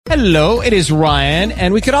Hello, it is Ryan,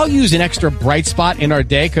 and we could all use an extra bright spot in our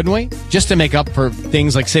day, couldn't we? Just to make up for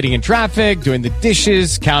things like sitting in traffic, doing the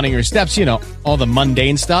dishes, counting your steps, you know, all the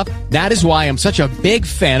mundane stuff. That is why I'm such a big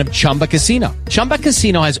fan of Chumba Casino. Chumba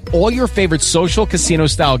Casino has all your favorite social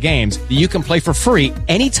casino-style games that you can play for free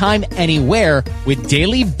anytime, anywhere with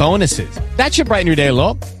daily bonuses. That should brighten your day a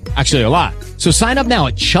little. Actually, a lot. So sign up now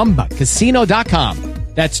at ChumbaCasino.com.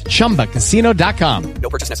 That's ChumbaCasino.com. No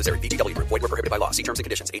purchase necessary. VGW Group. Void where prohibited by law. See terms and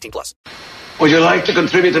conditions. 18+. Would you like to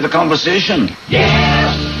contribute to the conversation?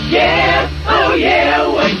 Yeah, oh yeah,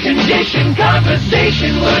 what condition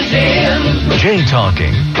conversation was in. Jay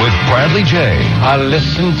Talking with Bradley Jay. I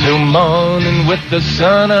listen to Morning with the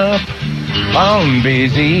Sun Up on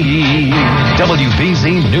BZ.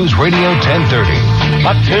 WBZ News Radio 1030.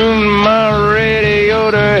 I tune my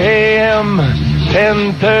radio to AM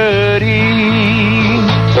 1030.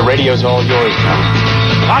 The radio's all yours now.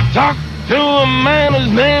 I talked to a man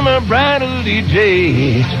whose name is Bradley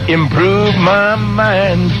J. Improved my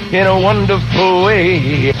mind in a wonderful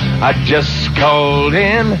way. I just called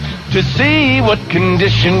in to see what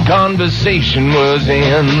condition conversation was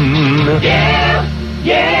in.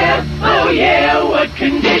 Yeah, oh yeah, what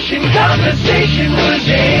condition conversation was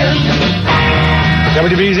in.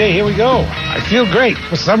 WBZ, here we go. I feel great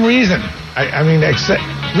for some reason. I mean,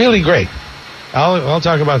 really great. I'll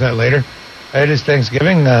talk about that later. It is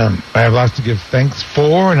Thanksgiving. I have lots to give thanks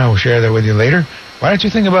for, and I will share that with you later. Why don't you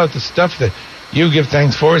think about the stuff that you give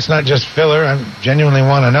thanks for? It's not just filler. I genuinely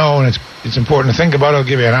want to know, and it's important to think about it. I'll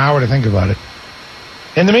give you an hour to think about it.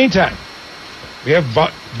 In the meantime, we have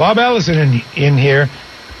Bob Allison in here,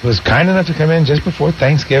 who was kind enough to come in just before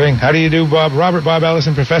Thanksgiving. How do you do, Bob? Robert Bob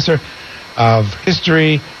Allison, professor of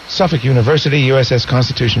history, Suffolk University, USS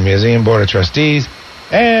Constitution Museum, Board of Trustees,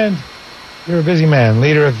 and you're a busy man,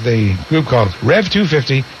 leader of the group called Rev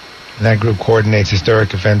 250, and that group coordinates historic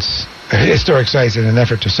sites in an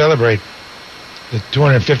effort to celebrate the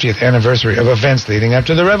 250th anniversary of events leading up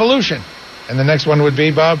to the Revolution. And the next one would be,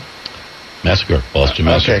 Bob? Massacre, Boston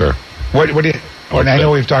Massacre. Okay. What do you... I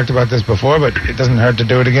know we've talked about this before, but it doesn't hurt to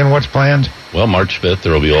do it again. What's planned? Well, March 5th,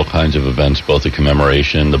 there will be all kinds of events, both a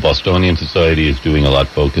commemoration. The Bostonian Society is doing a lot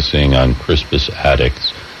focusing on Crispus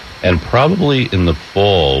Attucks. And probably in the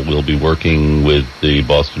fall, we'll be working with the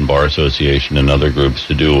Boston Bar Association and other groups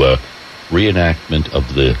to do a reenactment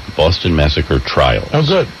of the Boston Massacre trials. Oh,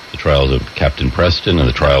 good. The trials of Captain Preston and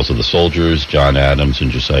the trials of the soldiers. John Adams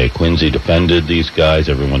and Josiah Quincy defended these guys.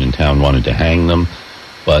 Everyone in town wanted to hang them.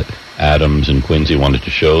 But Adams and Quincy wanted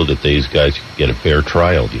to show that these guys could get a fair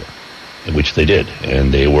trial here, which they did.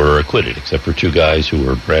 And they were acquitted, except for two guys who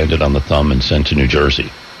were branded on the thumb and sent to New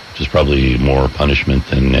Jersey, which is probably more punishment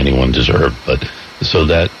than anyone deserved. But so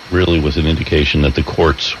that really was an indication that the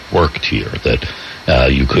courts worked here, that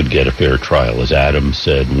you could get a fair trial. As Adams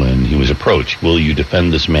said when he was approached, will you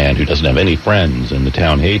defend this man who doesn't have any friends and the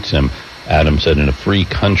town hates him? Adams said, in a free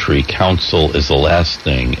country, counsel is the last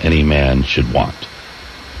thing any man should want.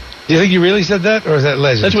 Do you think he really said that, or is that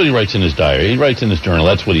legend? That's what he writes in his diary. He writes in his journal.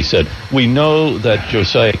 That's what he said. We know that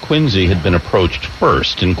Josiah Quincy had been approached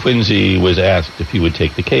first, and Quincy was asked if he would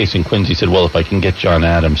take the case, and Quincy said, well, if I can get John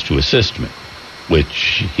Adams to assist me,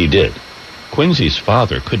 which he did. Quincy's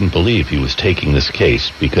father couldn't believe he was taking this case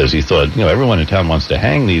because he thought, everyone in town wants to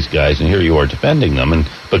hang these guys, and here you are defending them.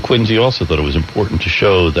 But Quincy also thought it was important to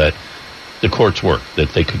show that the courts worked,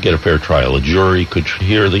 that they could get a fair trial. A jury could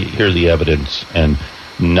hear the evidence and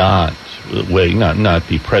not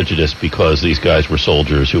be prejudiced because these guys were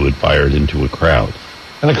soldiers who had fired into a crowd.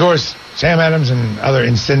 And of course, Sam Adams and other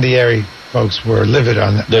incendiary folks were livid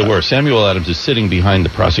on that. They were. Samuel Adams is sitting behind the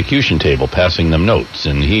prosecution table passing them notes,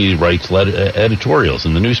 and he writes editorials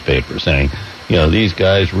in the newspaper saying, these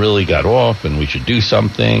guys really got off and we should do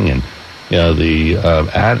something. And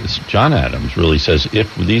John Adams really says,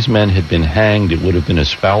 if these men had been hanged, it would have been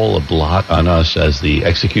as foul a blot on us as the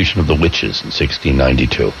execution of the witches in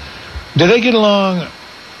 1692. Did they get along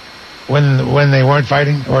when they weren't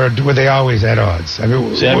fighting, or were they always at odds? I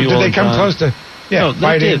mean, did they come close to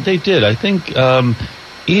fighting? They did. I think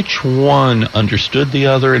each one understood the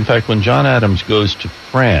other. In fact, when John Adams goes to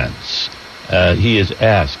France, he is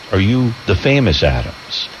asked, are you the famous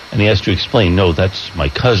Adams? And he has to explain, no, that's my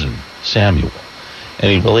cousin, Samuel.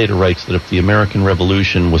 And he later writes that if the American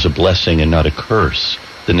Revolution was a blessing and not a curse,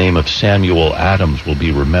 the name of Samuel Adams will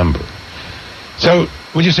be remembered. So,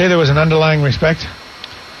 would you say there was an underlying respect?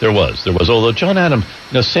 There was. Although John Adams,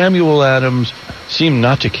 Samuel Adams seemed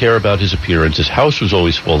not to care about his appearance. His house was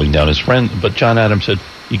always falling down. His friend, but John Adams said,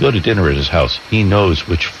 you go to dinner at his house, he knows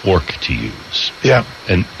which fork to use. Yeah.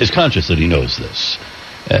 And is conscious that he knows this.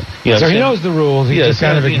 So he knows the rules. He just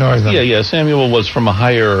kind of ignores them. Yeah. Samuel was from a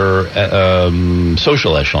higher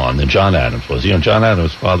social echelon than John Adams was. John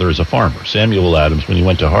Adams' father is a farmer. Samuel Adams, when he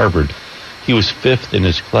went to Harvard, he was 5th in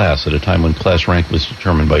his class at a time when class rank was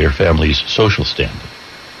determined by your family's social standing.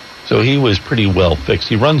 So he was pretty well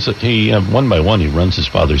fixed. One by one, he runs his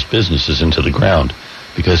father's businesses into the ground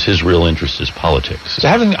because his real interest is politics. So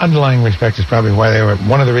having underlying respect is probably why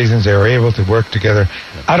one of the reasons they were able to work together.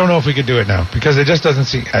 I don't know if we could do it now because it just doesn't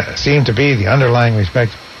seem to be the underlying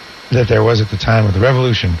respect that there was at the time of the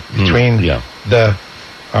revolution between the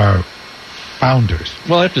founders.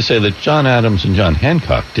 Well, I have to say that John Adams and John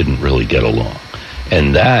Hancock didn't really get along.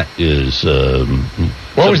 And that is...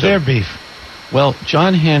 what was their beef? Well,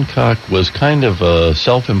 John Hancock was kind of a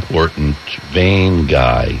self-important, vain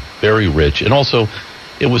guy, very rich, and also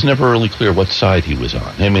it was never really clear what side he was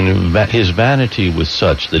on. I mean, his vanity was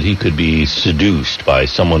such that he could be seduced by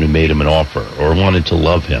someone who made him an offer or wanted to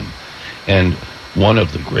love him. And one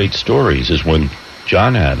of the great stories is when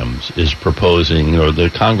John Adams is proposing, or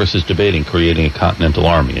the Congress is debating creating a Continental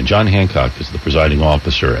Army, and John Hancock is the presiding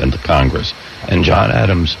officer and the Congress. And John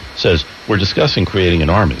Adams says, we're discussing creating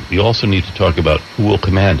an army. We also need to talk about who will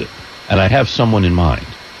command it. And I have someone in mind.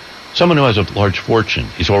 Someone who has a large fortune.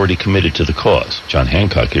 He's already committed to the cause. John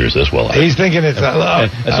Hancock hears this. Well, he's thinking it's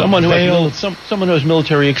someone who has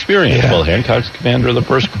military experience. Yeah. Well, Hancock's commander of the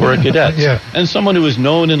 1st Corps of Cadets. And someone who is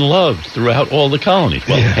known and loved throughout all the colonies.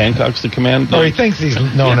 Well, Hancock's the commander. Oh, he thinks he's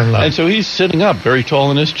known and loved. And so he's sitting up very tall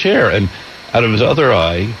in his chair. And out of his other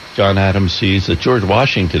eye, John Adams sees that George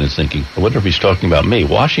Washington is thinking, I wonder if he's talking about me.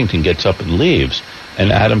 Washington gets up and leaves.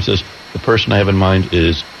 And Adams says, the person I have in mind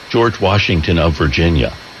is George Washington of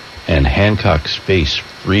Virginia. And Hancock's face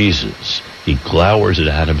freezes. He glowers at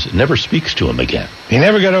Adams and never speaks to him again. He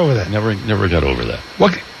never got over that. Never got over that.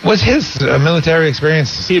 What was his military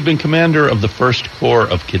experience? He had been commander of the 1st Corps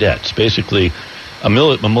of Cadets, basically a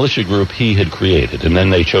militia group he had created. And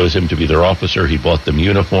then they chose him to be their officer. He bought them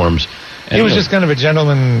uniforms. And he was just kind of a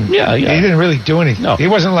gentleman. Yeah. He didn't really do anything. No. He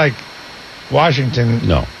wasn't like Washington.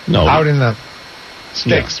 No. Out in the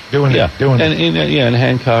sticks doing it. And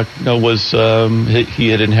Hancock was he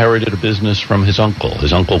had inherited a business from his uncle.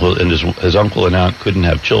 His uncle and aunt couldn't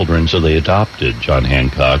have children, so they adopted John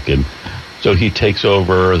Hancock, and so he takes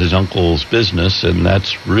over his uncle's business, and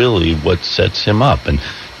that's really what sets him up. And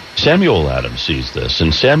Samuel Adams sees this,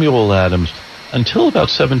 and Samuel Adams, until about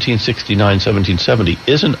 1769, 1770,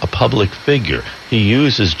 isn't a public figure. He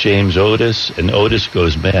uses James Otis, and Otis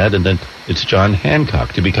goes mad, and then it's John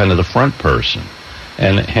Hancock to be kind of the front person.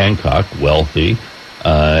 And Hancock, wealthy,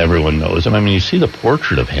 everyone knows him. I mean, you see the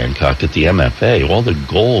portrait of Hancock at the MFA, all the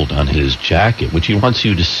gold on his jacket, which he wants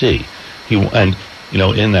you to see. In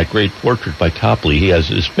that great portrait by Copley, he has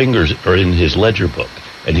his fingers are in his ledger book.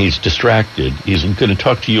 And he's distracted. He's going to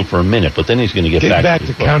talk to you for a minute, but then he's going to get back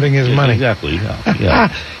to counting his money. Exactly. Yeah.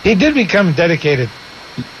 He did become dedicated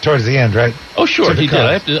towards the end, right? Oh, sure, he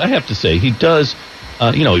did. I have to say, he does.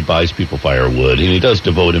 He buys people firewood, and he does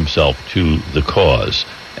devote himself to the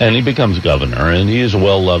and he becomes governor, and he is a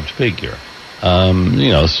well-loved figure.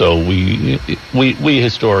 So we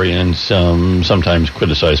historians sometimes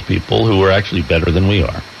criticize people who are actually better than we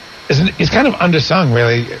are. He's kind of undersung,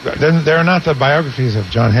 really. There are not the biographies of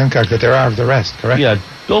John Hancock that there are of the rest, correct? Yeah,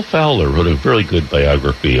 Bill Fowler wrote a very good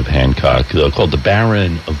biography of Hancock called The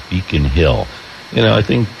Baron of Beacon Hill. I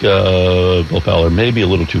think Bill Fowler may be a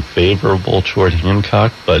little too favorable toward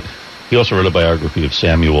Hancock, but he also wrote a biography of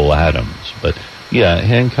Samuel Adams. But, yeah,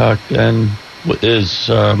 Hancock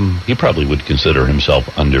he probably would consider himself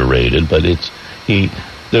underrated, but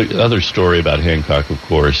the other story about Hancock, of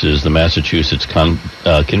course, is the Massachusetts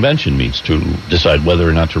convention meets to decide whether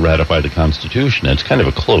or not to ratify the Constitution. And it's kind of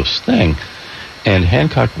a close thing. And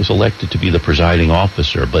Hancock was elected to be the presiding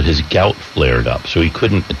officer, but his gout flared up, so he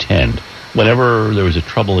couldn't attend. Whenever there was a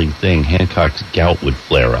troubling thing, Hancock's gout would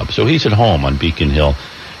flare up. So he's at home on Beacon Hill,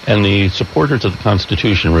 and the supporters of the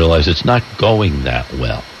Constitution realize it's not going that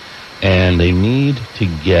well. And they need to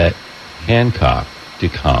get Hancock to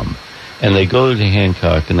come. And they go to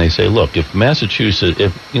Hancock and they say, look, if Massachusetts,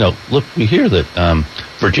 we hear that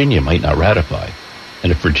Virginia might not ratify.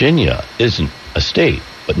 And if Virginia isn't a state,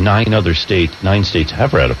 but 9 states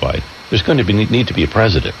have ratified, there's going to need to be a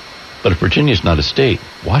president. But if Virginia's not a state,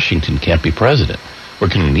 Washington can't be president. We're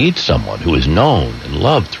going to need someone who is known and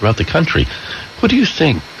loved throughout the country. Who do you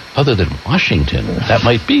think, other than Washington, that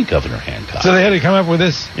might be Governor Hancock? So they had to come up with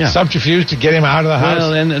this subterfuge to get him out of the house?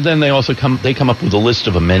 Well, and then they also come up with a list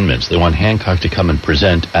of amendments. They want Hancock to come and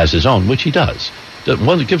present as his own, which he does.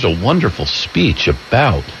 It gives a wonderful speech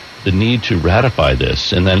about the need to ratify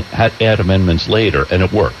this and then add amendments later, and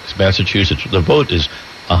it works. Massachusetts, the vote is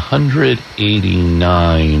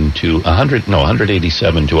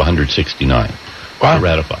 187 to 169 Wow. to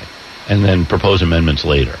ratify, and then propose amendments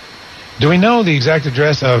later. Do we know the exact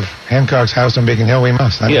address of Hancock's house on Beacon Hill? We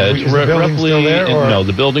must. Yeah, is the building still there? Or? No,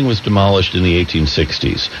 the building was demolished in the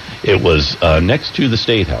 1860s. It was next to the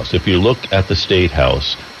State House. If you look at the State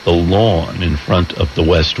House, the lawn in front of the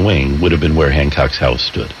West Wing would have been where Hancock's house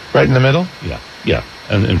stood. Right in the middle? Yeah.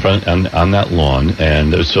 And in front on that lawn,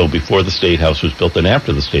 and so before the State House was built and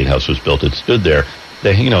after the State House was built, it stood there.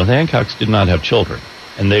 The Hancocks did not have children,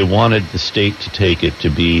 and they wanted the state to take it to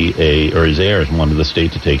be or his heirs wanted the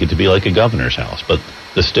state to take it to be like a governor's house, but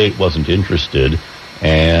the state wasn't interested,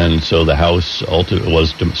 and so the house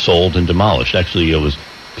was sold and demolished. Actually,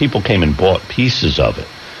 people came and bought pieces of it.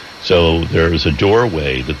 So there's a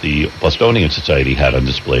doorway that the Bostonian Society had on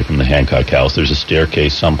display from the Hancock House. There's a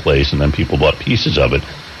staircase someplace, and then people bought pieces of it.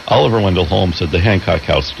 Oliver Wendell Holmes said the Hancock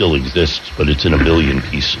House still exists, but it's in a billion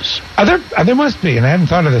pieces. There must be, and I hadn't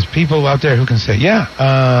thought of this, people out there who can say,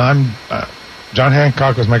 John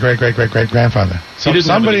Hancock was my great-great-great-great-grandfather. So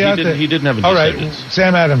somebody out there. He didn't have a All right,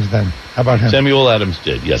 Sam Adams then. How about him? Samuel Adams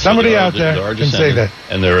did, yes. Somebody out there can say that.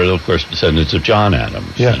 And there are, of course, descendants of John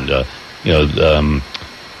Adams. Yeah. And,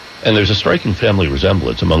 and there's a striking family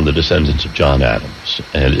resemblance among the descendants of John Adams.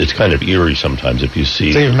 And it's kind of eerie sometimes if you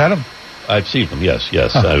see... So you've met him? I've seen them, yes.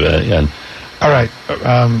 Huh. All right,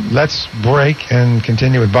 let's break and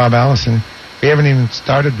continue with Bob Allison. We haven't even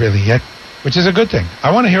started really yet, which is a good thing.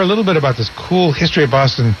 I want to hear a little bit about this cool History of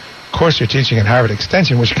Boston course you're teaching at Harvard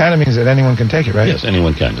Extension, which kind of means that anyone can take it, right? Yes,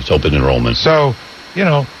 anyone can. It's open enrollment. So,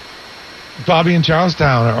 Bobby in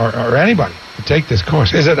Charlestown or anybody could take this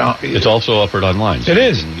course. Is it? It's also offered online. It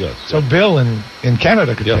is. Yes. So Bill in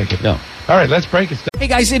Canada could take it. Yeah. All right, let's break it. Hey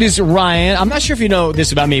guys, it is Ryan. I'm not sure if you know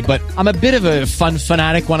this about me, but I'm a bit of a fun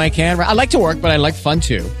fanatic when I can. I like to work, but I like fun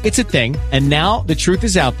too. It's a thing. And now the truth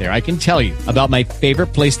is out there. I can tell you about my favorite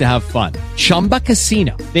place to have fun. Chumba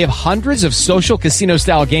Casino. They have hundreds of social casino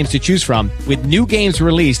style games to choose from with new games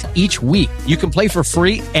released each week. You can play for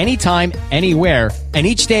free anytime, anywhere. And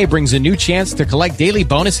each day brings a new chance to collect daily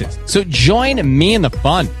bonuses. So join me in the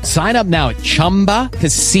fun. Sign up now at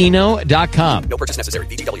ChumbaCasino.com. No purchase necessary.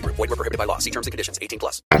 VGW Group. Void where prohibited by law. See terms and conditions.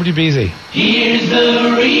 18+. WBZ. Here's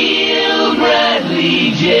the real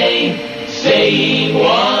Bradley J. saying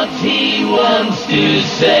what he wants to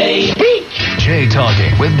say. Jay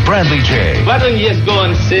Talking with Bradley J. Why don't you just go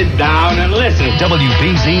and sit down and listen?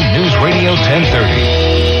 WBZ News Radio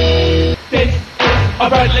 1030. This is a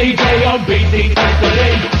Bradley J on BZ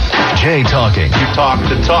 1030. Jay Talking. You talk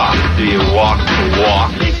the talk. Do you walk the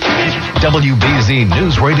walk? WBZ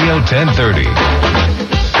News Radio 1030.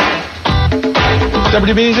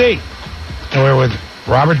 WBZ. And we're with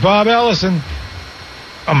Robert Bob Ellison.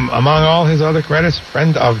 Among all his other credits,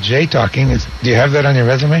 friend of Jay Talking. Do you have that on your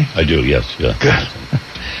resume? I do, yes. Yeah. Good.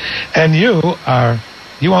 And you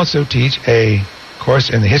also teach a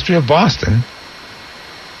course in the history of Boston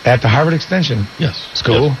at the Harvard Extension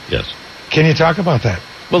School. Yes. Can you talk about that?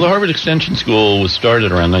 Well, the Harvard Extension School was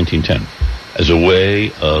started around 1910 as a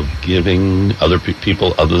way of giving other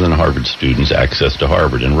people other than Harvard students access to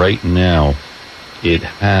Harvard. And right now, it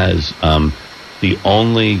has the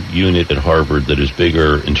only unit at Harvard that is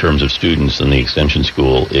bigger in terms of students than the Extension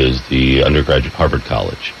School is the undergraduate Harvard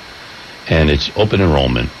College. And it's open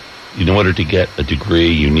enrollment. In order to get a degree,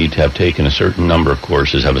 you need to have taken a certain number of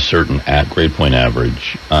courses, have a certain grade point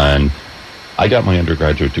average. And I got my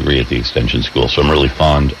undergraduate degree at the Extension School, so I'm really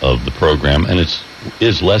fond of the program. And it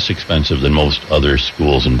is less expensive than most other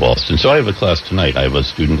schools in Boston. So I have a class tonight. I have a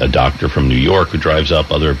student, a doctor from New York, who drives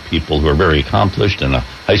up other people who are very accomplished, and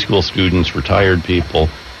high school students, retired people.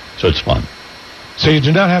 So it's fun. So you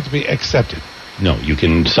do not have to be accepted. No, you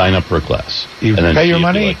can sign up for a class. You pay your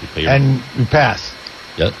money, and you pass.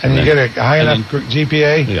 Yes, and you get a high enough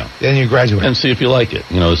GPA, then you graduate. And see if you like it.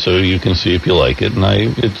 So you can see if you like it. And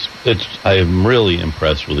I am really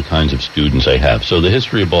impressed with the kinds of students I have. So the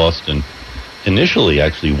history of Boston, initially,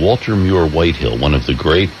 actually, Walter Muir Whitehill, one of the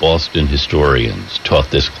great Boston historians, taught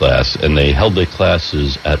this class, and they held their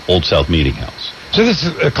classes at Old South Meeting House. So this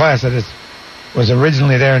is a class that was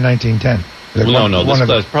originally there in 1910. This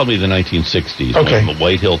class probably the 1960s. Okay. When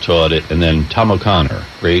Whitehill taught it, and then Tom O'Connor,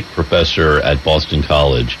 great professor at Boston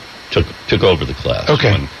College, took over the class.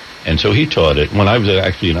 Okay. And so he taught it. When I was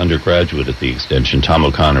actually an undergraduate at the Extension, Tom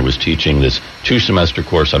O'Connor was teaching this 2-semester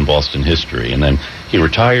course on Boston history. And then he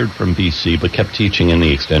retired from BC, but kept teaching in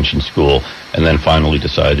the Extension School, and then finally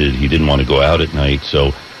decided he didn't want to go out at night,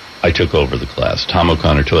 so I took over the class. Tom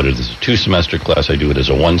O'Connor taught it as a 2-semester class. I do it as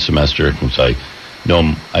a 1-semester, since I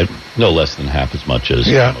know less than half as much as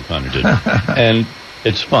Tom O'Connor did. And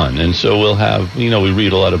It's fun, and so we'll have, we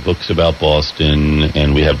read a lot of books about Boston,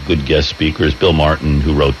 and we have good guest speakers. Bill Martin,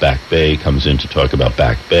 who wrote Back Bay, comes in to talk about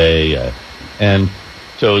Back Bay, and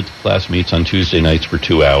so the class meets on Tuesday nights for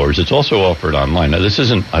 2 hours. It's also offered online. Now, this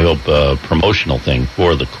isn't, I hope, a promotional thing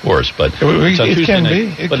for the course, but it's on Tuesday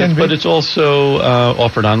night. But it's also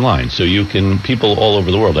offered online, so you can, people all over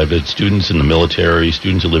the world. I've had students in the military,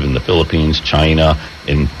 students who live in the Philippines, China,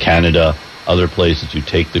 in Canada, other places who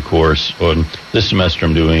take the course. This semester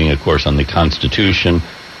I'm doing a course on the Constitution.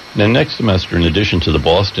 And then next semester, in addition to the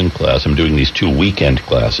Boston class, I'm doing these 2 weekend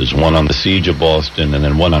classes, one on the Siege of Boston and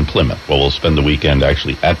then one on Plymouth. Well, we'll spend the weekend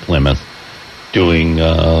actually at Plymouth doing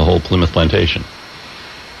a whole Plymouth plantation.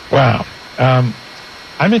 Wow.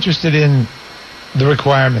 I'm interested in the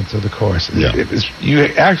requirements of the course. Yeah. You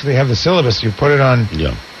actually have the syllabus. You put it on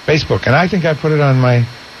Facebook, and I think I put it on my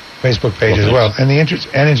Facebook page as well. And the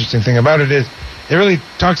interesting thing about it is it really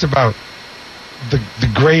talks about the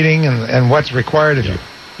grading and what's required of you.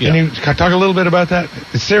 Can you talk a little bit about that?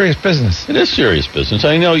 It's serious business. It is serious business.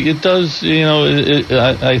 I know it does,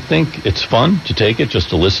 I think it's fun to take it just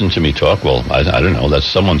to listen to me talk. Well, I don't know. That's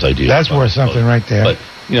someone's idea. That's worth something right there. But,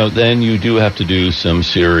 then you do have to do some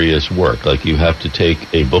serious work. Like you have to take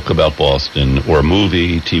a book about Boston or a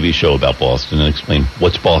movie, TV show about Boston and explain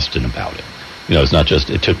what's Boston about it. It's not just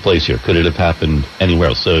it took place here. Could it have happened anywhere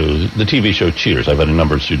else? So the TV show Cheers, I've had a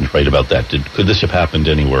number of students write about that. Could this have happened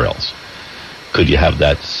anywhere else? Could you have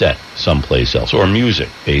that set someplace else? Or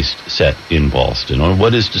music-based set in Boston? Or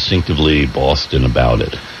what is distinctively Boston about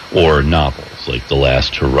it? Or novels like The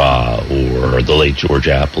Last Hurrah or The Late George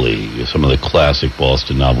Apley, some of the classic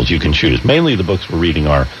Boston novels you can choose. Mainly the books we're reading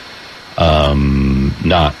are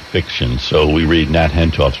not fiction. So we read Nat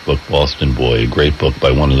Hentoff's book, Boston Boy, a great book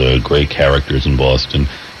by one of the great characters in Boston.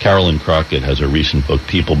 Carolyn Crockett has a recent book,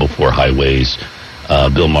 People Before Highways.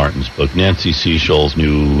 Bill Martin's book, Nancy Seychell's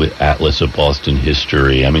new Atlas of Boston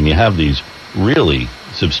History. I mean, you have these really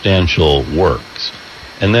substantial works.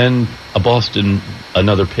 And then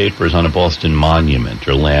another paper is on a Boston monument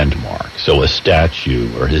or landmark. So a statue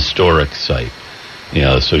or historic site.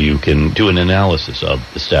 So you can do an analysis of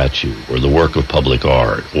the statue or the work of public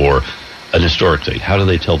art or an historic site. How do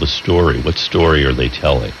they tell the story? What story are they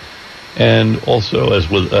telling? And also, as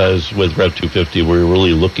with Rev 250, we're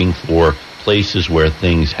really looking for places where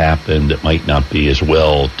things happened that might not be as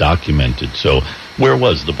well documented. So where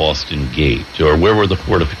was the Boston Gate? Or where were the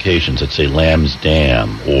fortifications at, say, Lamb's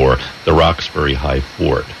Dam or the Roxbury High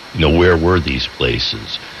Fort? Where were these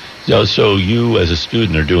places? So you, as a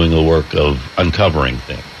student, are doing the work of uncovering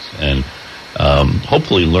things and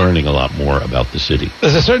hopefully learning a lot more about the city.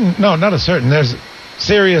 There's there's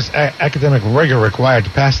serious academic rigor required to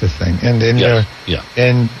pass this thing. And in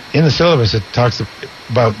the syllabus, it talks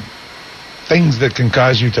about things that can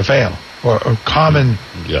cause you to fail or common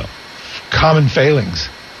failings.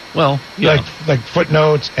 Well, like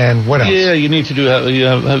footnotes and what else? Yeah, you need to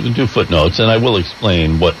have to do footnotes, and I will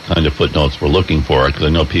explain what kind of footnotes we're looking for, because I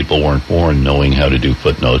know people weren't born knowing how to do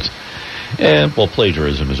footnotes. And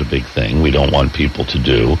plagiarism is a big thing. We don't want people to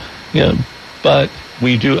do. But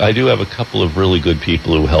I do have a couple of really good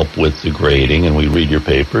people who help with the grading, and we read your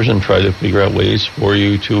papers and try to figure out ways for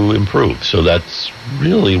you to improve. So that's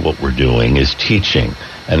really what we're doing, is teaching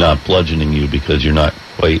and not bludgeoning you because you're not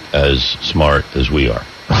quite as smart as we are.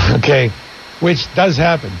 Okay, which does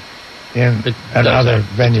happen at other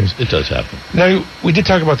venues. It does happen. Now, we did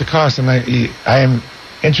talk about the cost, and I am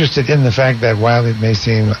interested in the fact that while it may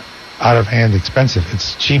seem out of hand expensive,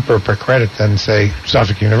 it's cheaper per credit than, say,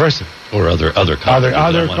 Suffolk University. Or other colleges.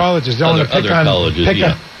 Other colleges. Don't want to pick on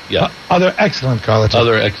other excellent colleges.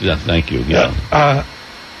 Thank you. To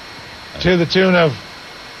the tune of,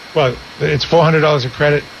 it's $400 a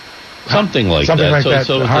credit. Something like that.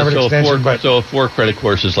 So Harvard Extension, so a 4-credit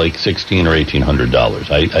course is like $1,600 or $1,800.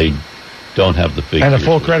 I don't have the figure. And a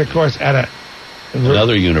full credit course at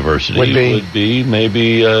another university would be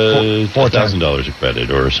maybe $4,000 a credit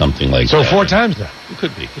or something like that. So 4 times that? It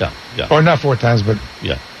could be, yeah. Or not 4 times, but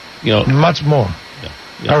much more.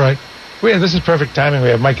 Yeah. All right. This is perfect timing. We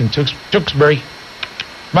have Mike in Tewksbury.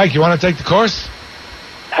 Mike, you want to take the course?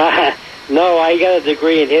 No, I got a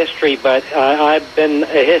degree in history, but I've been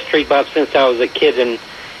a history buff since I was a kid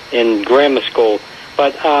in grammar school.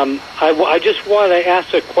 But I just want to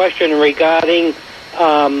ask a question regarding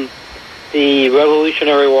the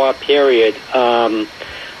Revolutionary War period. Are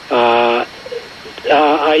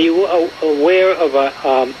you aware of a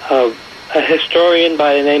historian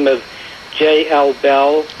by the name of J.L.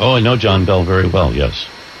 Bell? Oh, I know John Bell very well, yes.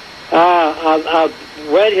 I've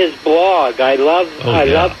read his blog. I love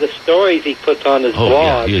the stories he puts on his blog.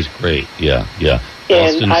 Yeah, he is great. Yeah.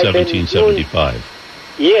 Boston, 1775.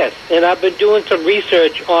 Yes, and I've been doing some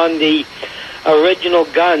research on the original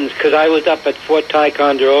guns because I was up at Fort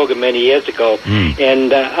Ticonderoga many years ago,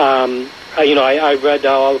 and I read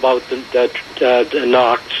all about the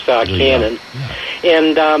Knox cannon,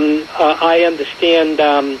 and I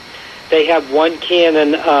understand they have one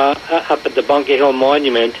cannon up at the Bunker Hill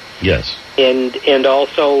Monument. Yes. And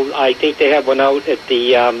also, I think they have one out at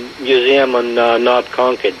the museum on North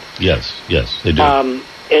Concord. Yes, they do.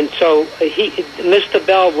 And so Mr.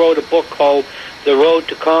 Bell wrote a book called The Road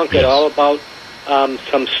to Concord, all about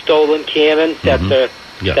some stolen cannons that the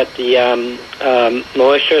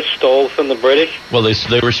militia stole from the British. Well,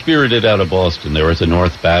 they were spirited out of Boston. They were at the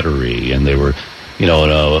North Battery, and they were, in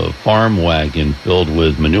a farm wagon filled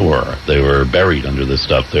with manure. They were buried under this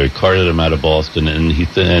stuff. They carted them out of Boston, and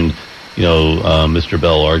Mr.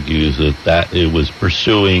 Bell argues that it was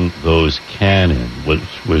pursuing those cannon, which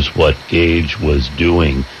was what Gage was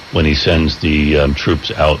doing when he sends the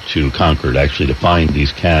troops out to Concord, actually to find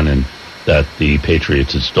these cannon that the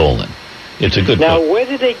Patriots had stolen. It's a good Now, book. where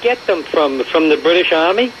did they get them from? From the British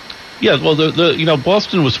Army? Yeah, well,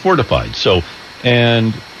 Boston was fortified, so,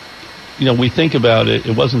 and we think about it,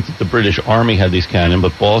 it wasn't that the British Army had these cannon,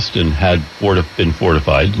 but Boston had been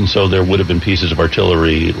fortified, and so there would have been pieces of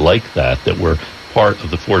artillery like that were part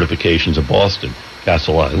of the fortifications of Boston.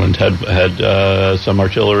 Castle Island had some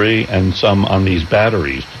artillery and some on these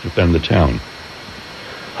batteries to defend the town.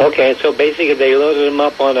 Okay, so basically they loaded them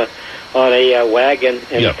up on a wagon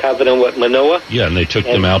and covered them with manure? Yeah, and they took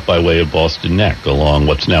them out by way of Boston Neck along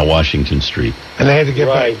what's now Washington Street. And they had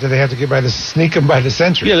to sneak them by the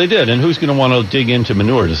century? Yeah, they did. And who's going to want to dig into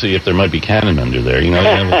manure to see if there might be cannon under there?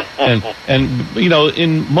 And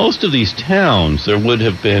in most of these towns, there would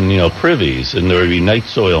have been, privies, and there would be night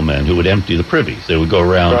soil men who would empty the privies. They would go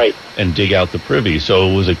around and dig out the privies. So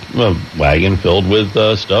it was a wagon filled with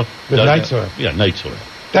stuff. With night soil? Yeah, night soil.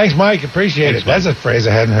 Thanks, Mike. Appreciate it. That's a phrase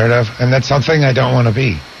I hadn't heard of, and that's something I don't want to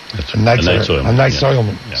be. That's a night soilman. A night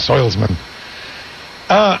soilsman.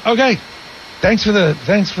 Okay. Thanks for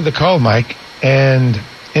the call, Mike. And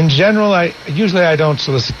in general, I don't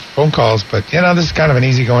solicit phone calls, but this is kind of an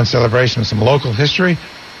easygoing celebration of some local history.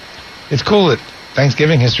 It's cool that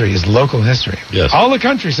Thanksgiving history is local history. Yes. All the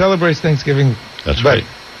country celebrates Thanksgiving. That's right.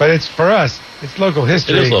 But it's for us. It's local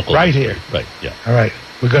history. It is local history. Here. Right. Yeah. All right.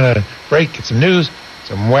 We're gonna break, get some news,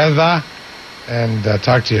 some weather, and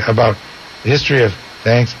talk to you about the history of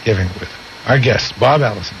Thanksgiving with our guest, Bob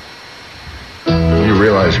Ellison. You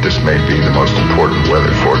realize this may be the most important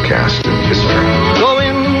weather forecast in history.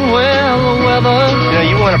 Going well, the weather.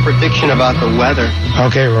 You want a prediction about the weather.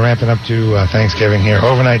 Okay, we're ramping up to Thanksgiving here.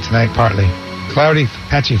 Overnight tonight, partly cloudy,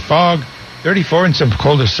 patchy fog, 34 in some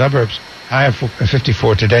colder suburbs. High of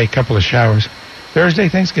 54 today, couple of showers. Thursday,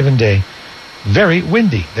 Thanksgiving Day, very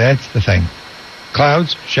windy. That's the thing.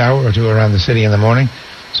 Clouds, shower or two around the city in the morning.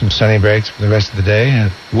 Some sunny breaks for the rest of the day.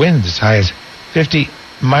 And winds as high as 50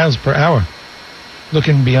 miles per hour.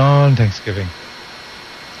 Looking beyond Thanksgiving.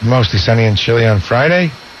 Mostly sunny and chilly on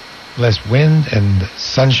Friday. Less wind and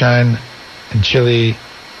sunshine and chilly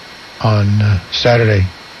on Saturday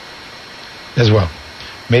as well.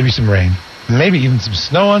 Maybe some rain. Maybe even some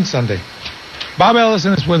snow on Sunday. Bob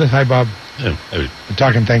Ellison is with us. Hi, Bob. Yeah, we're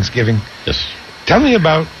talking Thanksgiving. Yes. Tell me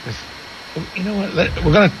about this. You know what?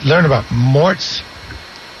 We're going to learn about Mort's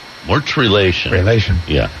relation.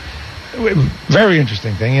 Yeah. Very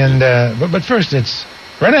interesting thing. And but first, it's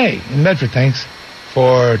Renee in Medford. Thanks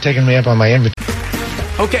for taking me up on my invitation.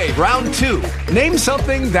 Okay, round two. Name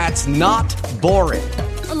something that's not boring.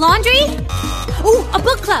 A laundry? Ooh, a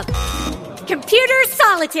book club. Computer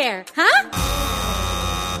solitaire, huh?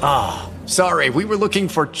 Ah, sorry. We were looking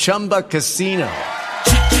for Chumba Casino.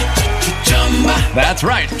 That's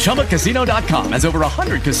right. ChumbaCasino.com has over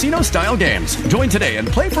 100 casino-style games. Join today and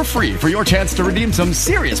play for free for your chance to redeem some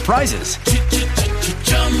serious prizes.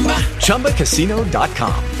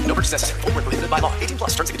 ChumbaCasino.com. No purchase necessary. Void where prohibited by law. 18+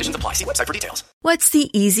 terms and conditions apply. See website for details. What's the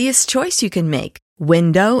easiest choice you can make?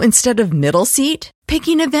 Window instead of middle seat?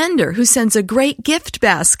 Picking a vendor who sends a great gift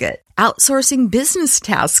basket? Outsourcing business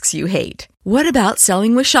tasks you hate? What about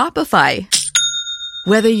selling with Shopify?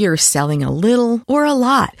 Whether you're selling a little or a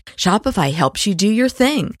lot, Shopify helps you do your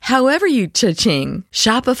thing, however you cha-ching.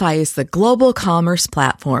 Shopify is the global commerce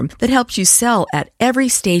platform that helps you sell at every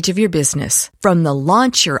stage of your business. From the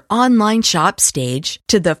launch your online shop stage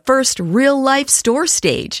to the first real-life store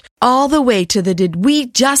stage, all the way to the did we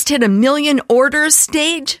just hit 1 million orders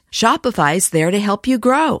stage. Shopify's there to help you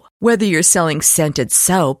grow. Whether you're selling scented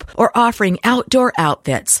soap or offering outdoor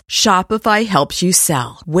outfits, Shopify helps you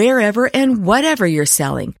sell. Wherever and whatever you're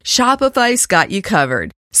selling, Shopify's got you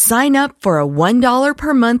covered. Sign up for a $1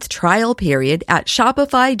 per month trial period at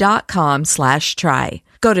shopify.com/try.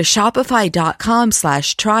 Go to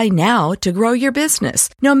shopify.com/try now to grow your business,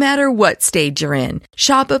 no matter what stage you're in.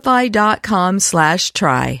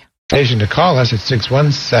 Shopify.com/try. Station to call us at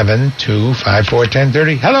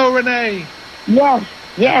 617-254-1030. Hello, Renee.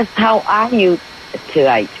 Yes. How are you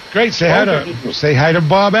tonight? Great. Say hi to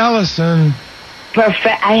Bob Ellison.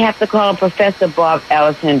 I have to call him Professor Bob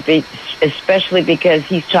Ellison, especially because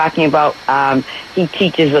he's talking about he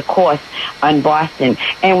teaches a course on Boston.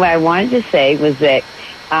 And what I wanted to say was that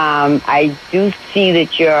I do see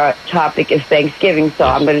that your topic is Thanksgiving, so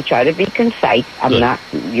I'm going to try to be concise. I'm not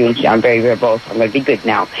usually, I'm very verbose, so I'm going to be good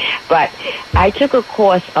now. But I took a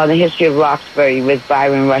course on the history of Roxbury with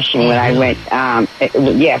Byron Rushing when I went,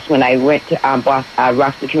 when I went to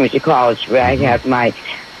Roxbury Community College, where I have my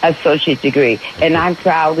associate degree, and I'm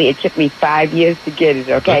proudly, it took me 5 years to get it,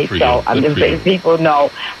 okay? So I'm just letting people know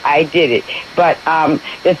I did it. But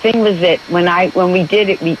the thing was that when we did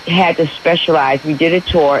it, we had to specialize. We did a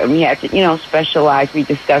tour, and we had to, specialize. We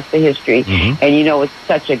discussed the history, and it's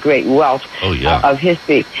such a great wealth of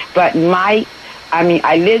history. But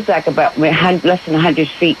I lived like about less than 100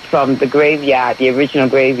 feet from the graveyard, the original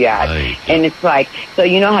graveyard. Right. And it's like, so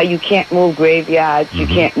you know how you can't move graveyards, you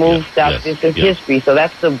can't move stuff. This is history. So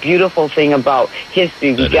that's the beautiful thing about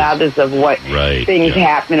history, regardless of what things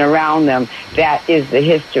happen around them. That is the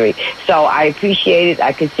history. So I appreciate it.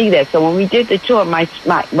 I could see that. So when we did the tour,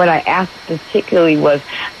 what I asked particularly was,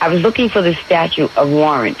 I was looking for the statue of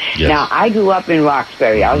Warren. Yes. Now, I grew up in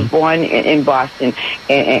Roxbury. I was born in Boston,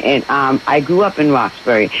 and I grew up in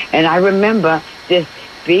Roxbury, and I remember this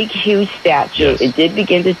big, huge statue. Yes. It did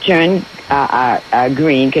begin to turn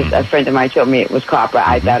green because a friend of mine told me it was copper.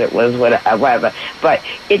 I thought it was whatever, but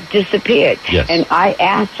it disappeared. Yes. And I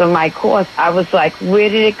asked for my course. I was like, where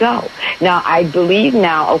did it go? Now, I believe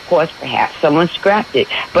now, of course, perhaps someone scrapped it,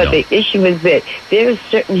 but the issue is that there is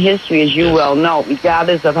certain history, as you well know,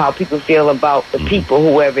 regardless of how people feel about the people,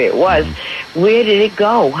 whoever it was. Where did it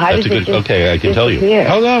go? How did it okay, I can tell you.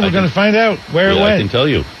 Hold on, we're going to find out where it went. I can tell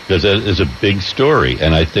you, because that is a big story,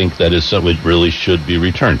 and I think that is something that really should be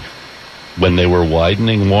returned. When they were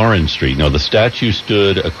widening Warren Street, the statue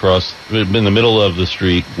stood across, in the middle of the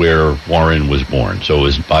street where Warren was born, so it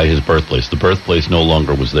was by his birthplace. The birthplace no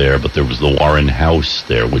longer was there, but there was the Warren House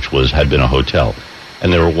there, which had been a hotel, and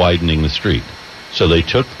they were widening the street. So they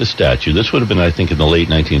took the statue, this would have been, I think, in the late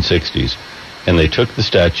 1960s, and they took the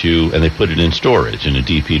statue and they put it in storage in a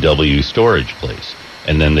DPW storage place.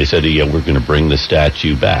 And then they said, we're going to bring the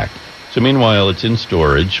statue back. So meanwhile, it's in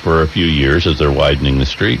storage for a few years as they're widening the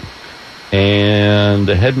street. And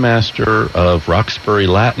the headmaster of Roxbury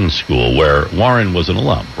Latin School, where Warren was an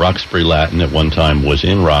alum. Roxbury Latin at one time was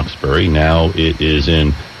in Roxbury. Now it is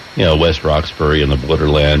in, West Roxbury and the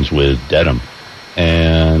borderlands with Dedham.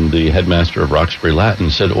 And the headmaster of Roxbury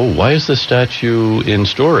Latin said, why is this statue in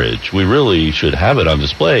storage? We really should have it on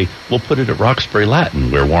display. We'll put it at Roxbury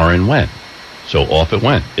Latin, where Warren went. So off it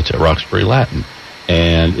went. It's at Roxbury Latin.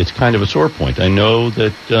 And it's kind of a sore point. I know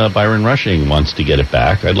that Byron Rushing wants to get it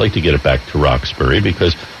back. I'd like to get it back to Roxbury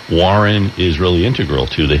because Warren is really integral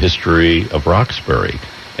to the history of Roxbury.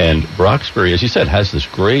 And Roxbury, as you said, has this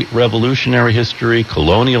great revolutionary history,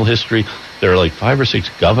 colonial history. There are like 5 or 6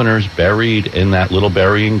 governors buried in that little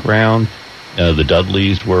burying ground. The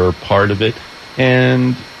Dudleys were part of it.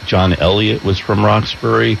 And John Eliot was from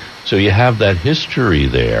Roxbury. So you have that history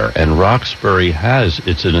there. And Roxbury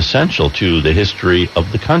it's an essential to the history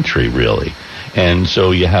of the country, really. And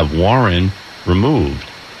so you have Warren removed.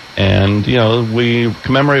 And, we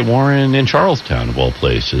commemorate Warren in Charlestown, of all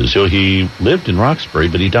places. So he lived in Roxbury,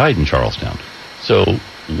 but he died in Charlestown. So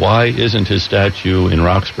why isn't his statue in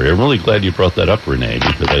Roxbury? I'm really glad you brought that up, Renee,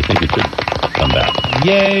 because I think it should come back.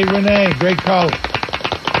 Yay, Renee. Great call.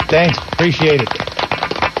 Thanks. Appreciate it.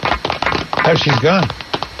 Oh, she's gone.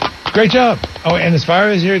 Great job. Oh, and as far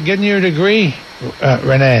as you're getting your degree,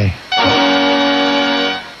 Renee.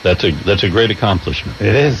 That's a great accomplishment.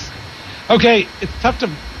 It is. Okay, it's tough to,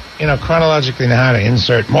 chronologically know how to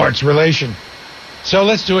insert Mort's relation. So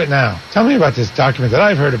let's do it now. Tell me about this document that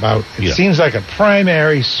I've heard about. It seems like a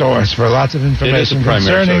primary source for lots of information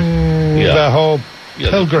concerning the whole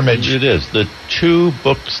pilgrimage. It is. The 2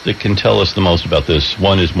 books that can tell us the most about this,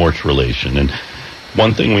 one is Mort's relation, and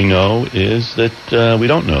one thing we know is that we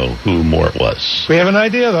don't know who Mort was. We have an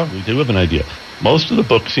idea, though. We do have an idea. Most of the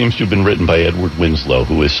book seems to have been written by Edward Winslow,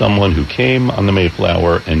 who is someone who came on the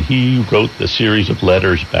Mayflower, and he wrote a series of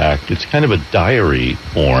letters back. It's kind of a diary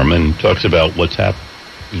form and talks about what's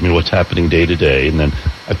happening day to day, and then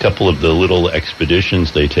a couple of the little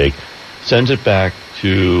expeditions they take. sends it back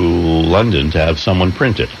to London to have someone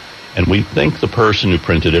print it. And we think the person who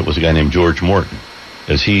printed it was a guy named George Morton,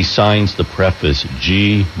 as he signs the preface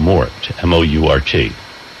G. Mort, M-O-U-R-T.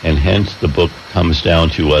 And hence the book comes down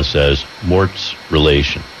to us as Mort's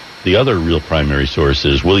Relation. The other real primary source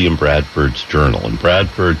is William Bradford's journal. And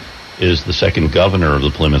Bradford is the second governor of the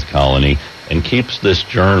Plymouth colony and keeps this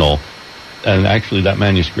journal. And actually that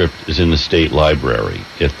manuscript is in the state library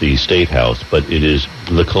at the State House, but it is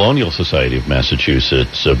the Colonial Society of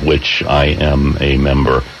Massachusetts, of which I am a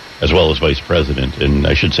member, as well as vice president. And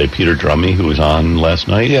I should say Peter Drummey, who was on last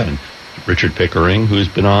night, and Richard Pickering, who's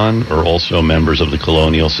been on, are also members of the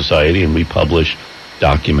Colonial Society, and we publish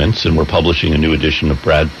documents, and we're publishing a new edition of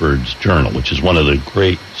Bradford's Journal, which is one of the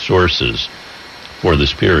great sources for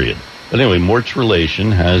this period. But anyway, Mort's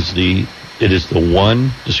Relation it is the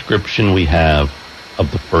one description we have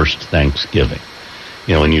of the first Thanksgiving.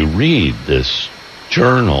 You know, when you read this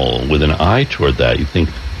journal with an eye toward that, you think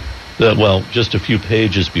that, well, just a few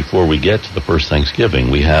pages before we get to the first Thanksgiving,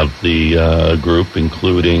 we have the group,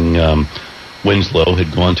 including Winslow,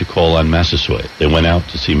 had gone to call on Massasoit. They went out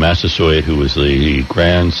to see Massasoit, who was the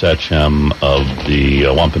Grand Sachem of the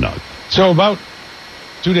Wampanoag. So about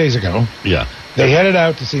 2 days ago, they headed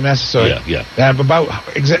out to see Massasoit. About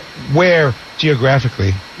where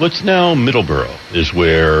geographically? What's now Middleborough is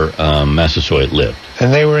where Massasoit lived.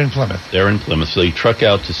 And they were in Plymouth. They're in Plymouth. So they truck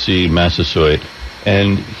out to see Massasoit.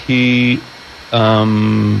 And the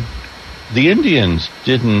Indians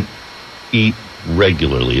didn't eat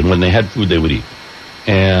regularly. And when they had food, they would eat.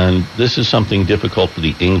 And this is something difficult for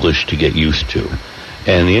the English to get used to.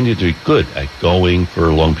 And the Indians are good at going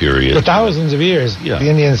for long periods. For thousands of years, the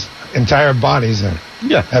Indians' entire bodies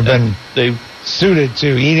have been suited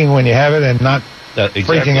to eating when you have it and not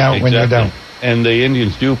freaking out when you don't. And the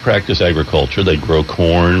Indians do practice agriculture. They grow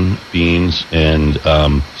corn, beans, and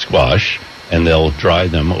squash, and they'll dry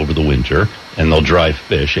them over the winter, and they'll dry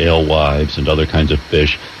fish, alewives, and other kinds of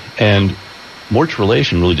fish. And Mort's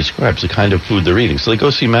Relation really describes the kind of food they're eating. So they go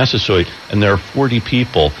see Massasoit, and there are 40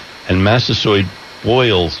 people, and Massasoit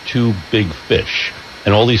boils 2 big fish,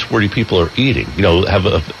 and all these 40 people are eating. You know,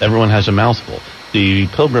 everyone has a mouthful. The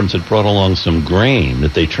Pilgrims had brought along some grain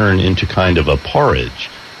that they turn into kind of a porridge,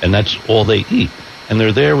 and that's all they eat. And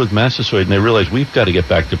they're there with Massasoit, and they realize we've got to get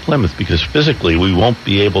back to Plymouth because physically we won't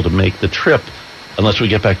be able to make the trip unless we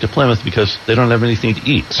get back to Plymouth because they don't have anything to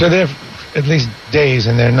eat. So they're at least days,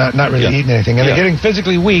 and they're not really eating anything, and they're getting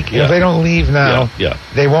physically weak. If they don't leave now,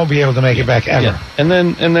 they won't be able to make it back ever. And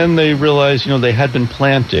then they realize, you know, they had been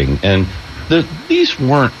planting, and these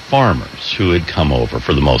weren't farmers who had come over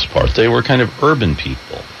for the most part. They were kind of urban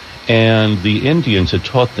people. And the Indians had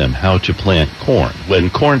taught them how to plant corn when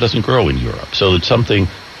corn doesn't grow in Europe. So it's something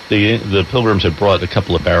the Pilgrims had brought a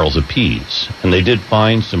couple of barrels of peas, and they did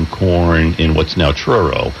find some corn in what's now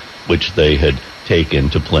Truro, which they had taken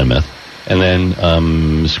to Plymouth. And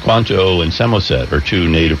then Squanto and Samoset are 2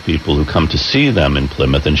 native people who come to see them in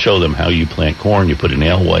Plymouth and show them how you plant corn. You put an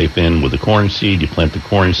alewife in with a corn seed. You plant the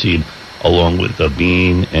corn seed along with a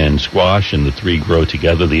bean and squash, and the 3 grow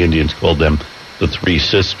together. The Indians called them the 3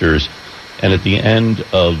 sisters. And at the end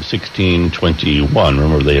of 1621,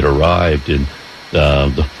 remember they had arrived in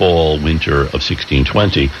the fall, winter of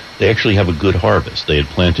 1620, they actually have a good harvest. They had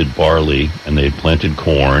planted barley, and they had planted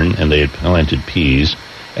corn, and they had planted peas.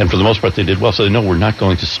 And for the most part, they did well. So they know we're not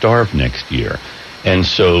going to starve next year. And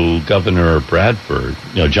so Governor Bradford,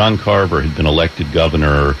 you know, John Carver had been elected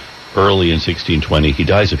governor early in 1620. He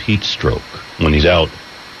dies of heat stroke when he's out.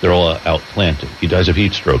 They're all out planting. He dies of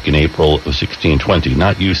heat stroke in April of 1620,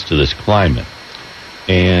 not used to this climate.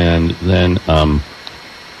 And then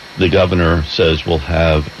the governor says we'll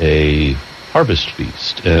have a harvest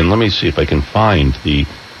feast. And let me see if I can find the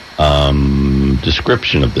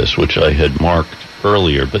description of this, which I had marked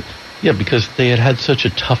earlier. But yeah, because they had such a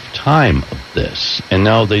tough time of this, and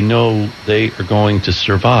now they know they are going to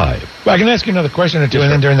survive. Well, I can ask you another question or two,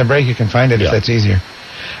 and then during the break you can find it if that's easier.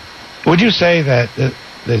 Would you say that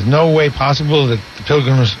there's no way possible that the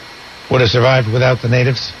Pilgrims would have survived without the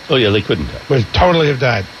natives? Oh, yeah, they couldn't have. Would totally have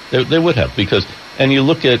died. They would have, because, and you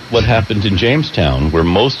look at what happened in Jamestown, where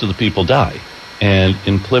most of the people die, and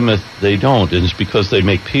in Plymouth they don't, and it's because they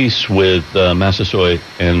make peace with Massasoit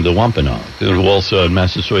and the Wampanoag, who also,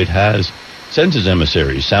 Massasoit sends his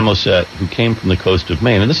emissaries, Samoset, who came from the coast of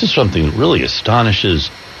Maine, and this is something that really astonishes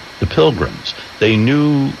the Pilgrims. They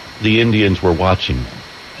knew the Indians were watching them.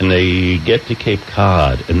 And they get to Cape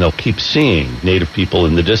Cod, and they'll keep seeing native people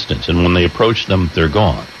in the distance. And when they approach them, they're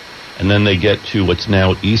gone. And then they get to what's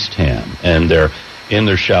now Eastham, and they're in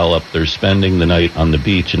their shallop. They're spending the night on the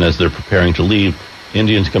beach, and as they're preparing to leave,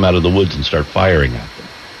 Indians come out of the woods and start firing at them.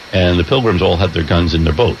 And the Pilgrims all had their guns in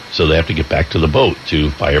their boat, so they have to get back to the boat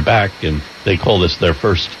to fire back, and they call this their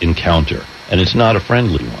first encounter. And it's not a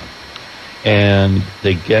friendly one. And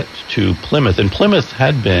they get to Plymouth, and Plymouth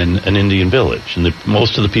had been an Indian village, and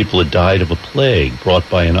most of the people had died of a plague brought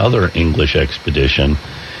by another English expedition.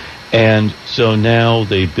 And so now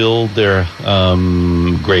they build their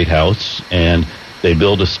great house, and they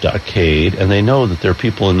build a stockade, and they know that there are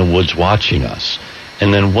people in the woods watching us.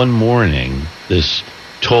 And then one morning, this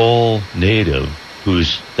tall native,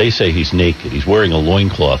 they say he's naked, he's wearing a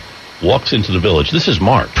loincloth, walks into the village. This is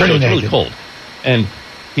March, Pretty so it's naked. really cold. And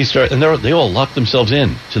they all lock themselves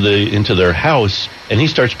into their house, and he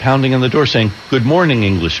starts pounding on the door saying, "Good morning,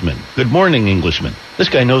 Englishmen. Good morning, Englishmen." This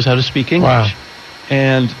guy knows how to speak English. Wow.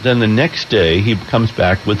 And then the next day, he comes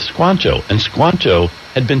back with Squanto, and Squanto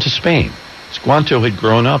had been to Spain. Squanto had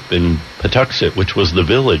grown up in Patuxet, which was the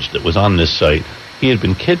village that was on this site. He had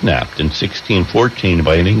been kidnapped in 1614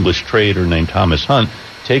 by an English trader named Thomas Hunt,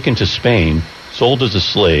 taken to Spain, sold as a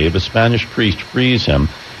slave. A Spanish priest frees him,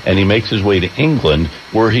 and he makes his way to England,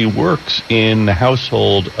 where he works in the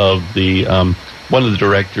household of the one of the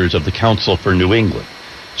directors of the Council for New England.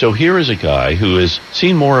 So here is a guy who has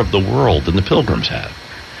seen more of the world than the Pilgrims have.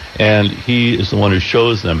 And he is the one who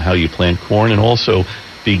shows them how you plant corn, and also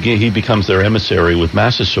he becomes their emissary with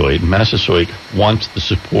Massasoit. Massasoit wants the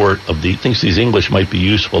support thinks these English might be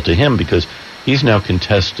useful to him because he's now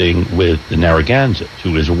contesting with the Narragansett,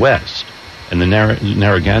 who is west. And the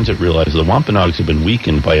Narragansett realize the Wampanoags have been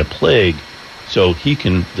weakened by a plague, so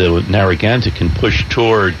the Narragansett can push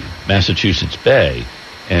toward Massachusetts Bay,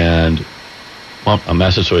 and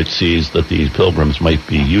Massasoit sees that these Pilgrims might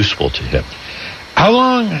be useful to him. How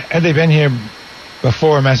long had they been here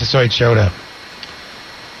before Massasoit showed up,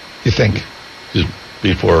 you think?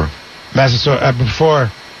 Before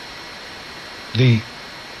before the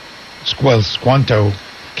Squanto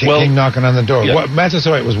came knocking on the door. Yeah.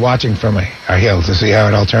 Massasoit was watching from a hill to see how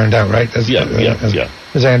it all turned out, right? As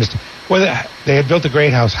I understand. Well, they had built a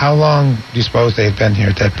great house. How long do you suppose they had been here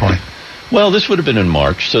at that point? Well, this would have been in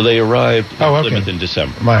March, so they arrived in Plymouth in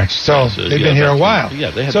December. March. So they've been here a while.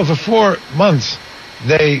 Yeah, they had. So for 4 months,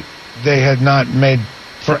 they had not made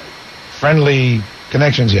friendly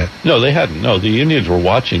connections yet. No, they hadn't. No, the Indians were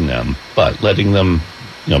watching them, but letting them,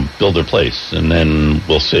 build their place, and then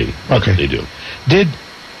we'll see what they do.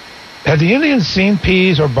 Had the Indians seen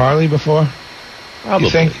peas or barley before? Probably.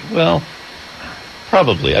 You think? Well,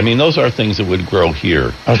 probably. I mean, those are things that would grow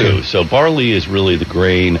here, too. So barley is really the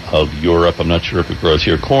grain of Europe. I'm not sure if it grows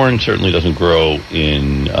here. Corn certainly doesn't grow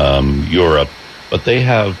in Europe, but they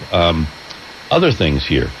have other things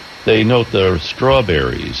here. They note the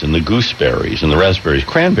strawberries and the gooseberries and the raspberries,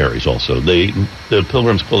 cranberries also. The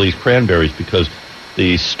Pilgrims call these cranberries because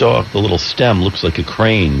the stalk, the little stem, looks like a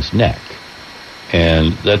crane's neck.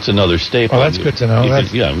 And that's another staple. Well, that's good to know.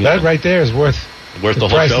 That right there is worth the whole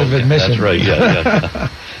price show. of admission. That's right, yeah.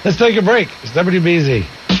 Let's take a break. It's WBZ.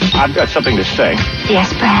 I've got something to say.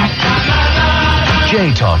 Yes, Brad.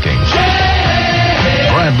 Jay talking.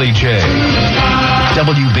 Bradley J.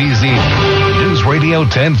 WBZ News Radio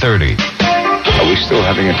 1030. Are we still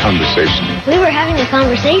having a conversation? We were having a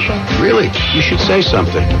conversation. Really? You should say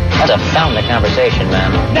something. That's a fountain of conversation,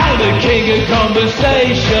 man. Now the king of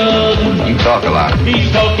conversation. You talk a lot. He's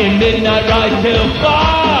talking midnight right till 5.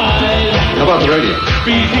 How about the radio?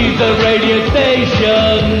 BZ's the radio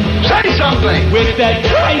station. Say something! With that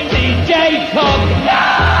crazy J talk.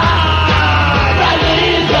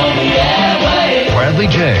 Bradley is on the airway. Bradley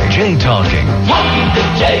J talking. Talking to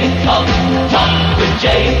J talk. Talk to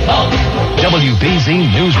J talk.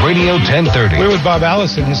 WBZ News Radio 1030. We're with Bob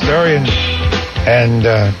Allison, historian and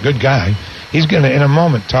good guy. He's going to, in a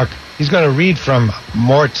moment, he's going to read from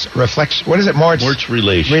Mort's reflection. What is it, Mort's? Mort's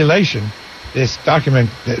Relation. Relation. This document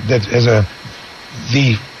that is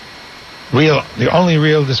the only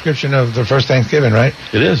real description of the first Thanksgiving, right?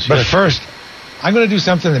 It is. But yes. first, I'm going to do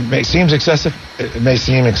something that seems excessive. It may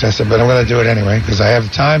seem excessive, but I'm going to do it anyway because I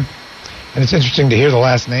have time. And it's interesting to hear the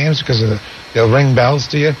last names because they'll ring bells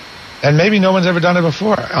to you. And maybe no one's ever done it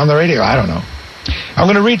before on the radio. I don't know. I'm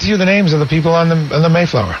going to read to you the names of the people on the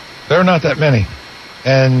Mayflower. There are not that many.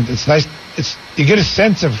 And it's nice. You get a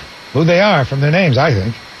sense of who they are from their names, I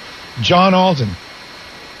think. John Alton,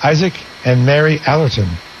 Isaac and Mary Allerton,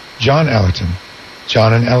 John Allerton,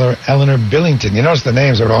 John and Eleanor Billington. You notice the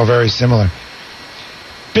names are all very similar.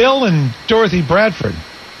 Bill and Dorothy Bradford,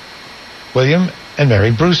 William and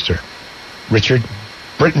Mary Brewster, Richard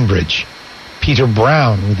Brittonbridge, Peter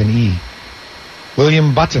Brown with an E,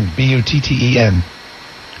 William Button, B-U-T-T-E-N,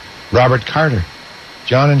 Robert Carter,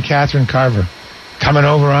 John and Catherine Carver, coming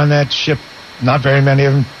over on that ship, not very many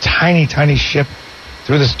of them, tiny, tiny ship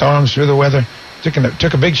through the storms, through the weather.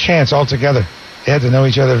 Took a big chance altogether. They had to know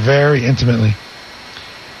each other very intimately.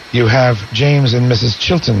 You have James and Mrs.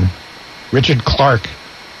 Chilton, Richard Clark,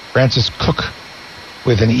 Francis Cook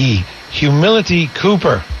with an E, Humility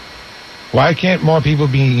Cooper. Why can't more people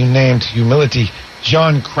be named Humility?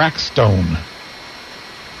 John Crackstone,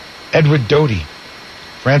 Edward Doty,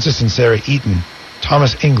 Francis and Sarah Eaton,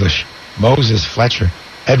 Thomas English, Moses Fletcher,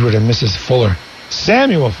 Edward and Mrs. Fuller,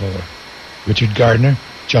 Samuel Fuller, Richard Gardner,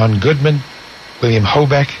 John Goodman, William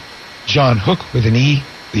Hobeck, John Hook with an E.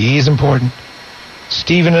 The E is important.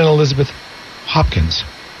 Stephen and Elizabeth Hopkins,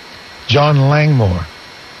 John Langmore,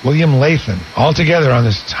 William Lathan, all together on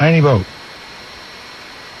this tiny boat.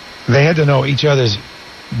 They had to know each other's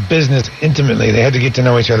business intimately. They had to get to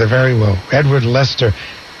know each other very well. Edward Lester,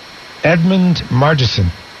 Edmund Margison,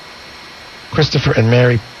 Christopher and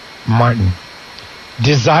Mary Martin,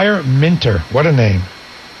 Desire Minter. What a name.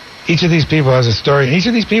 Each of these people has a story. Each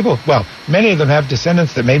of these people, well, many of them have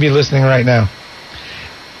descendants that may be listening right now.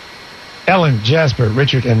 Ellen, Jasper,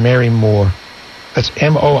 Richard, and Mary Moore. That's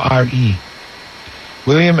M-O-R-E.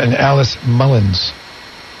 William and Alice Mullins.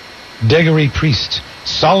 Degery Priest.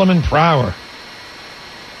 Solomon Prower.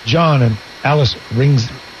 John and Alice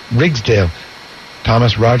Rigsdale.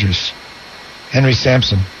 Thomas Rogers. Henry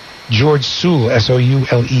Sampson. George Soule,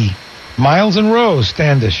 S-O-U-L-E. Miles and Rose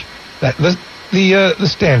Standish. The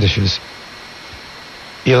Standishes.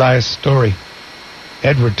 Elias Story.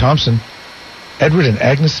 Edward Thompson. Edward and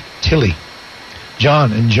Agnes Tilley.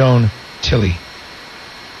 John and Joan Tilley.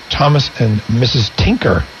 Thomas and Mrs.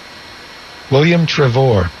 Tinker. William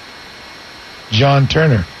Trevor. John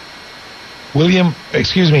Turner.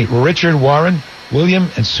 Richard Warren. William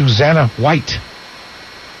and Susanna White.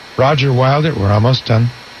 Roger Wilder, we're almost done.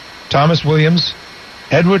 Thomas Williams.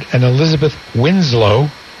 Edward and Elizabeth Winslow,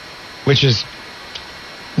 which is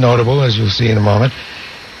notable, as you'll see in a moment.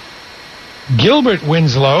 Gilbert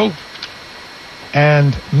Winslow,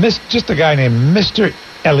 and just a guy named Mr.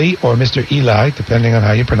 Ellie, or Mr. Eli, depending on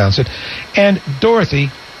how you pronounce it, and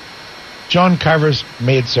Dorothy, John Carver's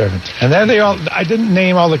maidservant. And there they all, I didn't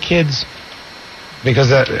name all the kids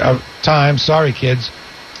because of time, sorry kids.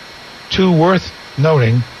 Two worth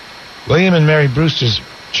noting, William and Mary Brewster's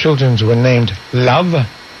children were named Love,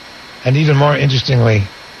 and even more interestingly,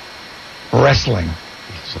 Wrestling.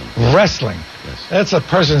 Wrestling. Yes. That's a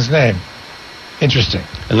person's name. Interesting.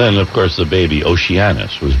 And then, of course, the baby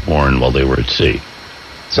Oceanus was born while they were at sea.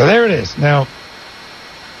 So there it is. Now,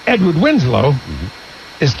 Edward Winslow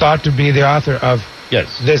is thought to be the author of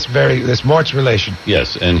this Mort's relation.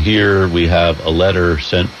 Yes, and here we have a letter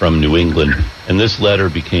sent from New England, and this letter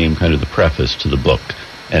became kind of the preface to the book,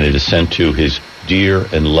 and it is sent to his dear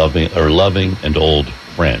and loving and old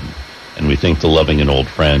friend. And we think the loving and old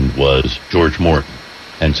friend was George Morton,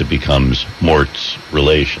 hence it becomes Mort's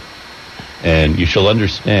relation. And you shall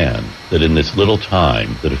understand that in this little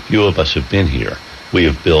time that a few of us have been here, we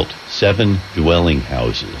have built 7 dwelling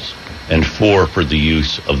houses and 4 for the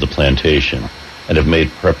use of the plantation, and have made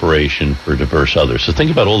preparation for diverse others. So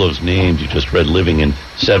think about all those names you just read living in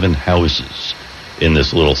 7 houses in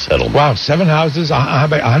this little settlement. Wow, 7 houses,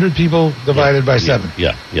 100 people divided by 7.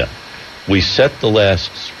 Yeah. We set the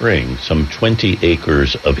last spring some 20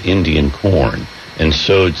 acres of Indian corn and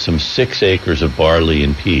sowed some 6 acres of barley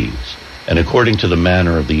and peas. And according to the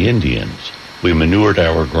manner of the Indians, we manured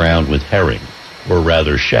our ground with herring, or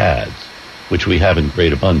rather shads, which we have in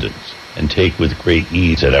great abundance, and take with great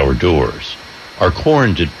ease at our doors. Our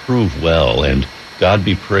corn did prove well, and God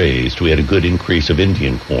be praised, we had a good increase of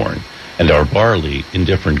Indian corn, and our barley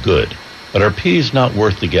indifferent good. But our peas not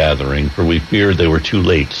worth the gathering, for we feared they were too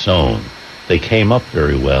late sown. They came up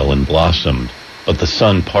very well and blossomed, but the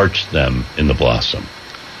sun parched them in the blossom.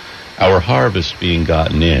 Our harvest being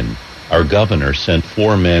gotten in, our governor sent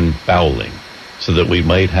 4 men fowling, so that we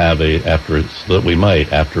might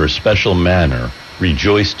after a special manner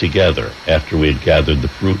rejoice together after we had gathered the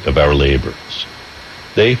fruit of our labors.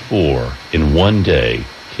 They 4 in one day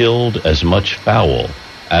killed as much fowl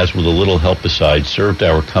as with a little help beside served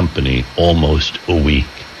our company almost a week,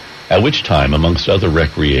 at which time, amongst other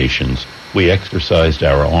recreations, we exercised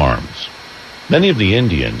our arms. Many of the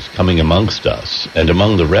Indians coming amongst us, and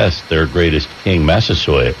among the rest their greatest king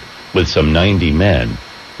Massasoit, with some 90 men,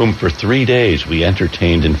 whom for 3 days we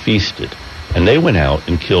entertained and feasted, and they went out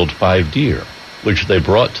and killed 5 deer, which they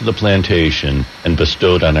brought to the plantation and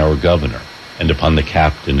bestowed on our governor, and upon the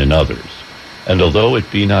captain and others. And although it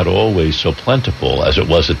be not always so plentiful as it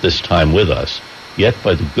was at this time with us, yet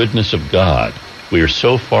by the goodness of God we are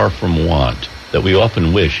so far from want that we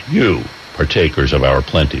often wish you, partakers of our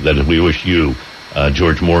plenty, that is, we wish you,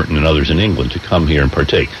 George Morton and others in England, to come here and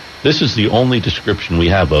partake. This is the only description we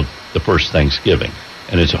have of the first Thanksgiving.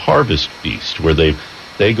 And it's a harvest feast where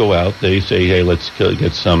they go out, they say, hey, let's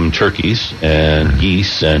get some turkeys and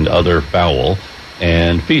geese and other fowl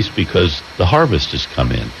and feast because the harvest has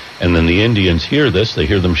come in. And then the Indians hear this, they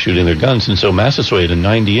hear them shooting their guns, and so Massasoit and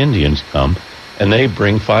 90 Indians come, and they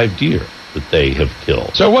bring 5 deer that they have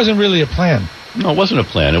killed. So it wasn't really a plan. No, it wasn't a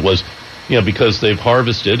plan. It was, because they've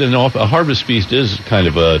harvested, and a harvest feast is kind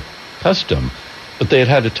of a custom, but they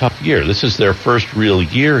had a tough year. This is their first real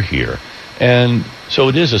year here. And so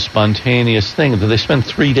it is a spontaneous thing that they spent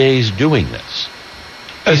 3 days doing this.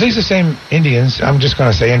 Are these the same Indians? I'm just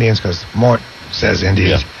going to say Indians because Mort says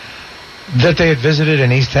Indians. Yeah. That they had visited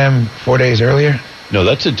in Eastham 4 days earlier? No,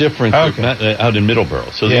 that's a different group out in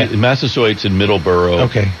Middleborough. So the Massasoit's in Middleborough.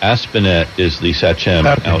 Okay. Aspinet is the Sachem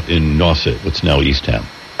out in Nauset, what's now Eastham.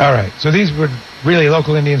 All right. So these were really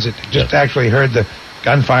local Indians that just actually heard the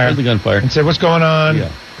gunfire. And said, what's going on?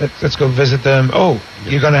 Yeah. Let's go visit them. Oh,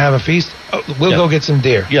 you're going to have a feast? Oh, we'll go get some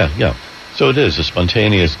deer. Yeah. So it is a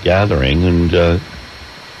spontaneous gathering, and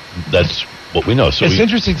that's what we know. So it's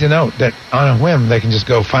interesting to note that on a whim, they can just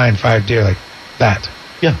go find 5 deer like that.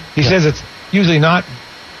 Yeah. He says it's usually not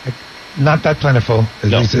that plentiful,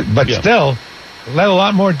 but still, let a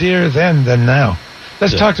lot more deer then than now.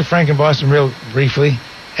 Let's talk to Frank in Boston real briefly,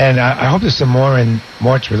 and I hope there's some more in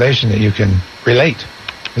Mort's relation that you can relate,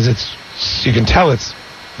 because you can tell it's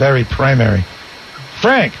very primary.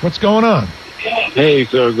 Frank, what's going on? Hey,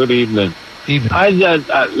 sir. Good evening. I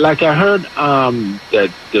heard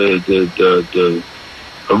that the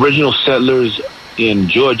original settlers in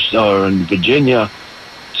in Virginia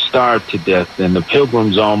starved to death, and the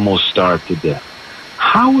Pilgrims almost starved to death.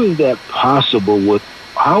 How is that possible with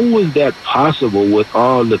all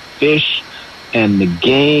the fish and the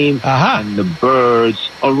game and the birds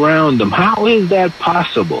around them? How is that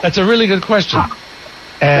possible? That's a really good question.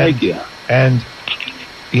 Thank you. And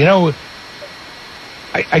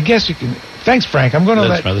I guess you can. Thanks, Frank. I'm going to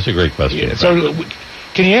That's a great question. Yeah, so,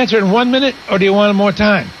 can you answer it in 1 minute, or do you want more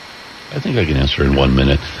time? I think I can answer in 1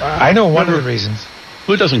 minute. I know one of the reasons.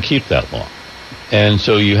 Food doesn't keep that long, and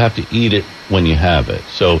so you have to eat it when you have it.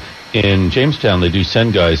 So in Jamestown, they do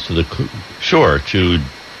send guys to the shore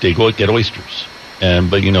they go get oysters,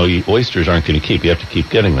 but oysters aren't going to keep. You have to keep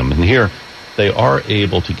getting them. And here, they are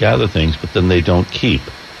able to gather things, but then they don't keep.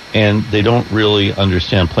 And they don't really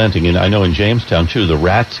understand planting. And I know in Jamestown, too, the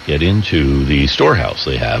rats get into the storehouse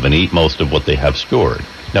they have and eat most of what they have stored.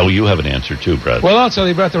 Now, you have an answer, too, Brad. Well, also,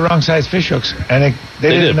 they brought the wrong size fish hooks, and they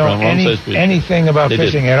didn't know anything about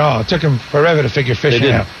fishing at all. It took them forever to figure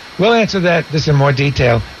fishing out. We'll answer this in more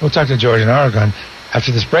detail. We'll talk to George in Oregon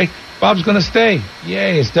after this break. Bob's going to stay.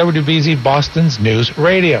 Yay, it's WBZ Boston's News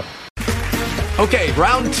Radio. Okay,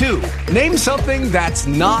 round 2. Name something that's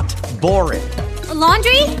not boring. A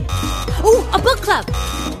laundry? Ooh, a book club.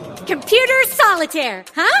 Computer solitaire,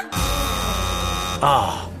 huh?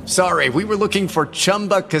 Ah, sorry, we were looking for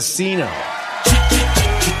Chumba Casino.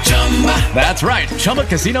 That's right,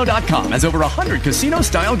 ChumbaCasino.com has over 100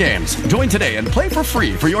 casino-style games. Join today and play for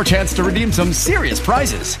free for your chance to redeem some serious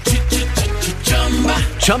prizes.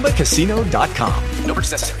 ChumbaCasino.com. No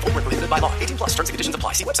purchase necessary. Void where prohibited by law. 18+ terms and conditions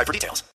apply. See website for details.